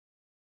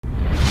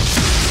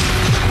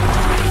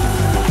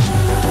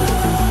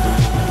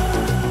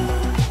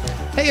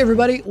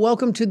everybody,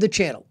 welcome to the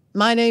channel.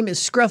 My name is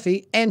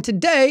Scruffy, and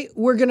today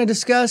we're going to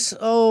discuss,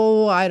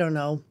 I don't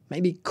know,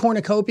 maybe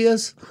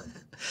cornucopias?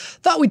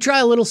 Thought we'd try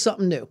a little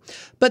something new.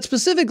 But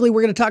specifically,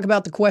 we're going to talk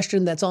about the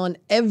question that's on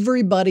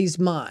everybody's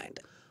mind.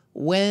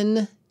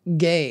 When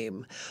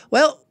game?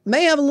 Well,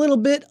 may have a little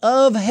bit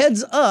of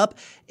heads up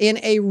in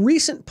a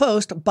recent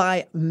post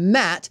by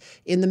Matt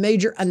in the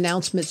Major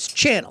Announcements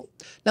channel.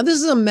 Now, this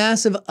is a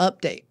massive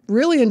update.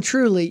 Really and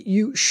truly,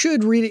 you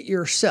should read it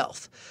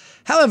yourself.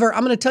 However,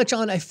 I'm going to touch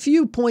on a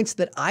few points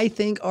that I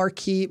think are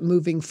key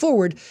moving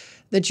forward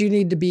that you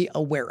need to be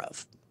aware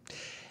of.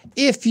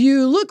 If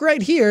you look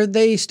right here,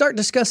 they start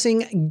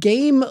discussing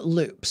game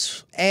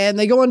loops, and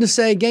they go on to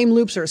say game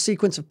loops are a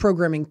sequence of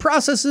programming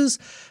processes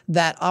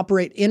that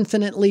operate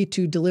infinitely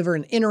to deliver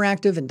an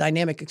interactive and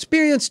dynamic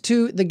experience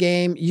to the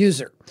game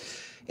user.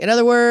 In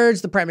other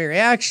words, the primary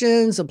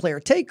actions a player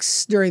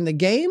takes during the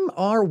game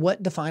are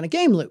what define a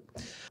game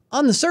loop.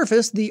 On the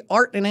surface, the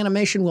art and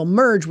animation will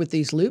merge with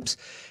these loops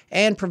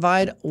and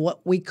provide what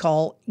we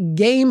call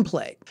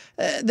gameplay.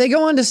 They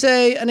go on to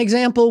say an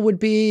example would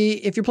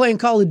be if you're playing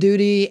Call of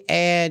Duty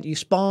and you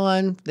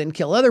spawn, then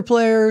kill other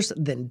players,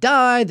 then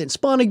die, then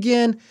spawn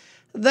again.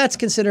 That's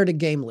considered a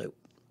game loop.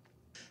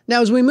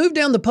 Now, as we move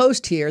down the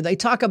post here, they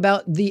talk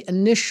about the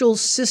initial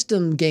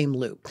system game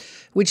loop,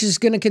 which is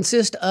going to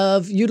consist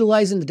of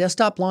utilizing the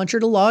desktop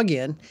launcher to log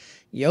in.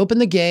 You open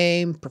the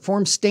game,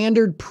 perform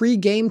standard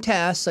pre-game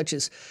tasks such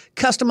as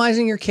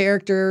customizing your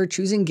character,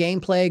 choosing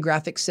gameplay,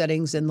 graphics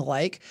settings, and the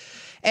like.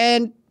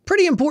 And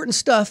pretty important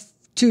stuff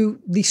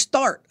to the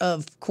start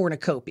of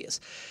Cornucopias.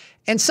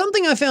 And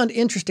something I found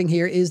interesting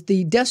here is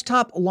the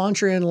desktop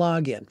launcher and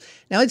login.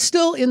 Now, it's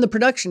still in the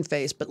production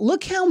phase, but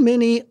look how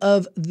many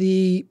of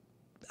the,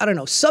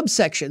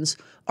 subsections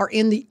are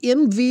in the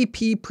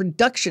MVP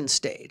production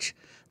stage.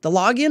 The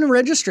login and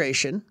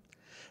registration,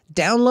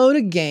 download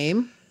a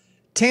game,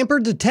 tamper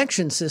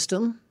detection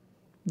system,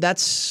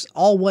 that's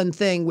all one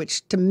thing,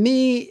 which to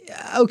me,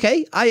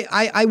 okay,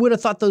 I would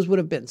have thought those would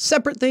have been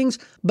separate things,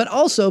 but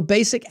also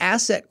basic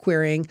asset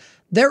querying,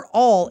 they're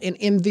all in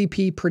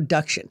MVP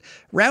production.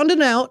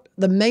 Rounding out,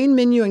 the main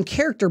menu and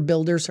character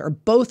builders are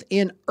both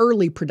in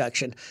early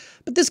production,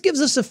 but this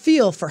gives us a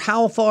feel for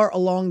how far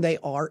along they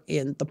are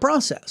in the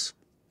process.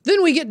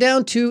 Then we get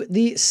down to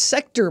the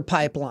sector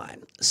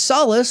pipeline.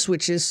 Solice,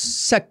 which is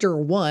Sector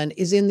 1,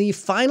 is in the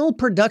final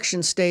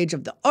production stage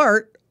of the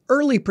art,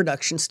 early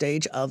production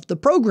stage of the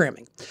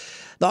programming.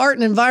 The art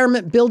and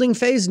environment building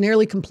phase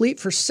nearly complete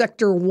for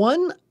Sector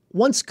 1.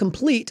 Once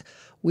complete,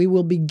 we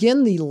will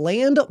begin the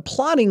land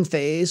plotting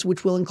phase,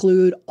 which will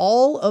include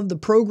all of the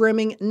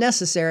programming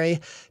necessary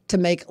to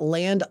make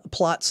land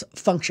plots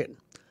function.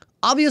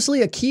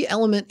 Obviously, a key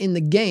element in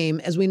the game,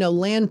 as we know,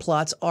 land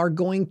plots are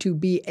going to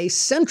be a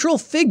central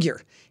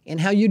figure in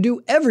how you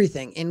do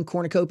everything in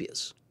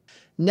Cornucopias.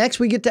 Next,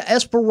 we get to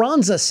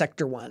Esperanza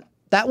Sector 1.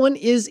 That one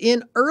is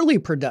in early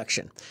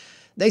production.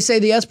 They say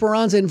the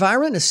Esperanza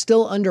environment is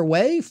still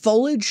underway,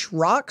 foliage,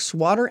 rocks,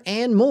 water,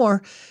 and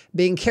more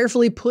being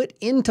carefully put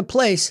into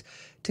place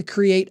to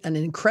create an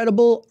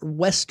incredible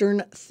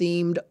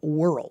Western-themed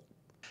world.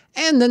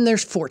 And then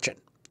there's Fortune.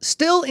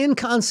 Still in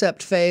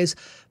concept phase,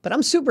 but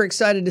I'm super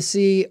excited to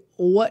see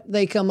what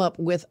they come up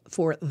with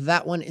for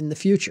that one in the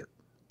future.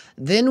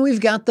 Then we've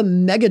got the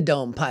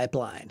Megadome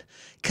pipeline.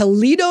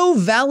 Calido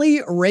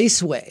Valley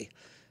Raceway.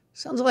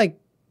 Sounds like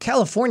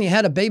California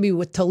had a baby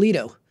with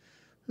Toledo.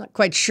 Not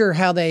quite sure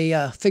how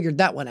they figured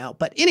that one out.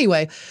 But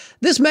anyway,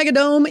 this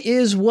Megadome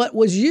is what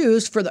was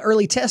used for the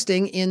early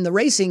testing in the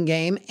racing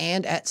game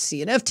and at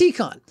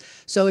CNFTCon.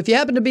 So if you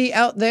happen to be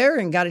out there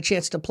and got a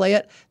chance to play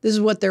it, this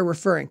is what they're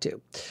referring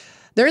to.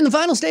 They're in the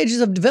final stages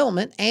of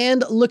development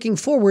and looking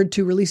forward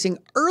to releasing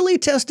early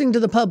testing to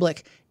the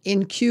public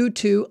in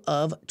Q2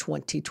 of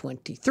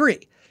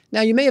 2023.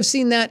 Now, you may have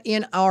seen that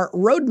in our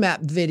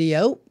roadmap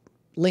video,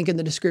 link in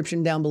the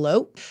description down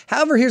below.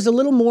 However, here's a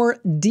little more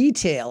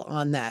detail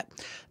on that.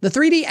 The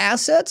 3D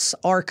assets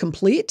are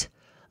complete.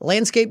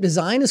 Landscape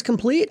design is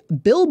complete.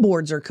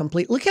 Billboards are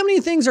complete. Look how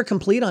many things are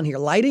complete on here.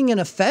 Lighting and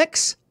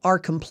effects are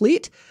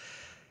complete.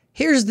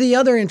 Here's the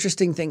other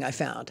interesting thing I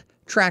found.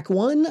 Track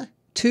 1,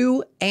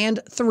 2, and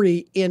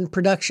 3 in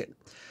production.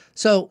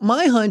 So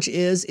my hunch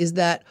is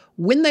that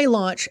when they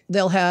launch,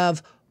 they'll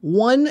have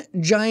one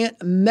giant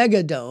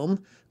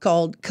megadome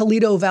called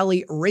Calido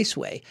Valley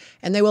Raceway,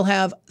 and they will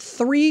have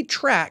 3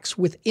 tracks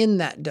within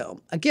that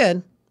dome.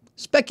 Again,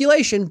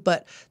 speculation,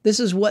 but this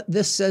is what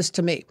this says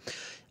to me.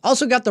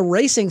 Also got the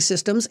racing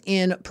systems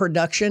in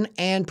production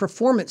and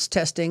performance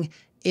testing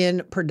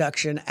in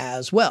production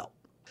as well.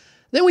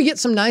 Then we get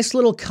some nice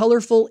little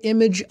colorful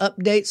image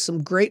updates,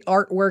 some great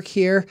artwork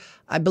here.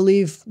 I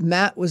believe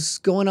Matt was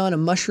going on a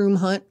mushroom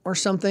hunt or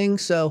something,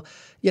 so,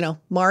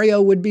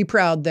 Mario would be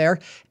proud there.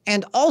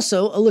 And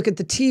also a look at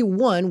the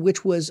T1,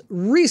 which was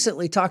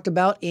recently talked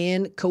about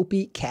in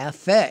Kopi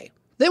Cafe.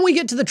 Then we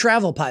get to the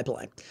travel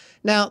pipeline.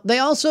 Now, they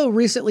also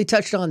recently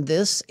touched on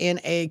this in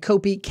a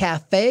Copy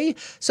Cafe,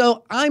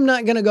 so I'm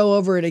not going to go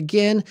over it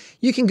again.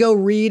 You can go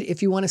read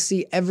if you want to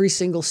see every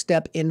single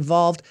step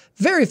involved.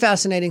 Very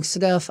fascinating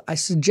stuff. I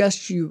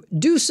suggest you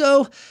do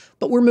so,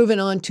 but we're moving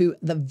on to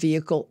the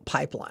vehicle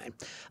pipeline.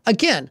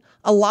 Again,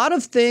 a lot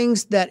of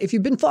things that if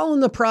you've been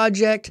following the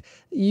project,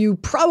 you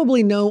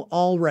probably know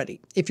already.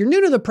 If you're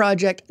new to the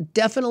project,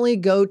 definitely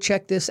go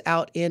check this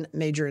out in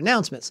major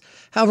announcements.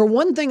 However,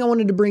 one thing I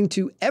wanted to bring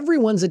to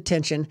everyone's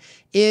attention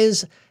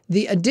is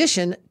the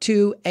addition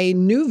to a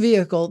new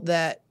vehicle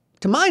that,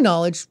 to my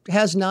knowledge,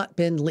 has not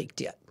been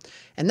leaked yet.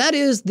 And that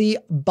is the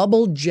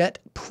Bubblejet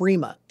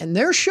Prima. And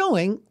they're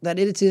showing that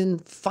it's in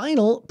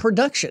final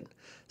production.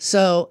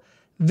 So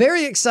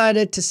very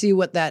excited to see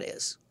what that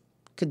is.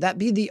 Could that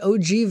be the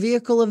OG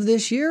vehicle of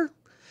this year?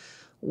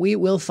 We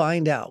will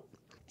find out.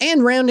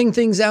 And rounding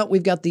things out,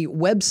 we've got the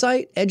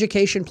website,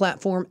 education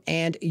platform,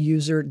 and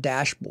user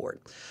dashboard.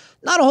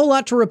 Not a whole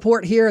lot to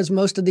report here, as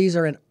most of these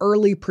are in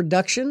early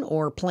production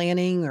or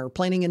planning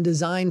and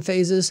design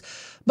phases,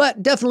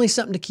 but definitely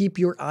something to keep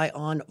your eye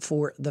on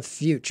for the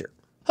future.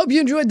 Hope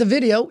you enjoyed the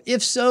video.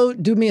 If so,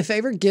 do me a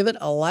favor, give it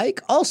a like.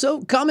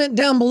 Also, comment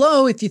down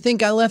below if you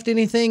think I left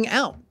anything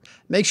out.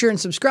 Make sure and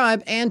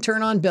subscribe and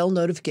turn on bell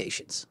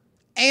notifications.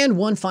 And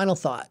one final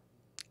thought.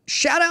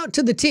 Shout out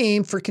to the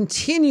team for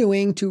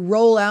continuing to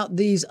roll out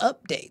these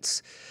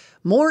updates.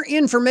 More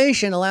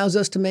information allows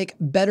us to make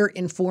better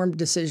informed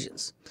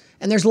decisions.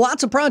 And there's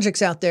lots of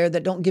projects out there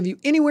that don't give you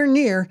anywhere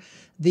near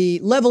the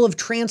level of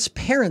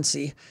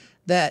transparency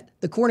that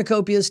the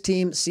Cornucopias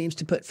team seems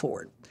to put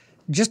forward.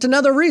 Just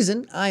another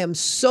reason I am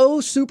so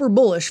super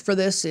bullish for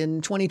this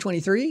in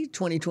 2023,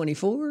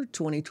 2024,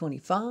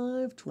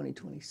 2025,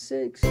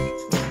 2026,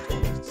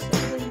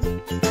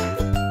 2027.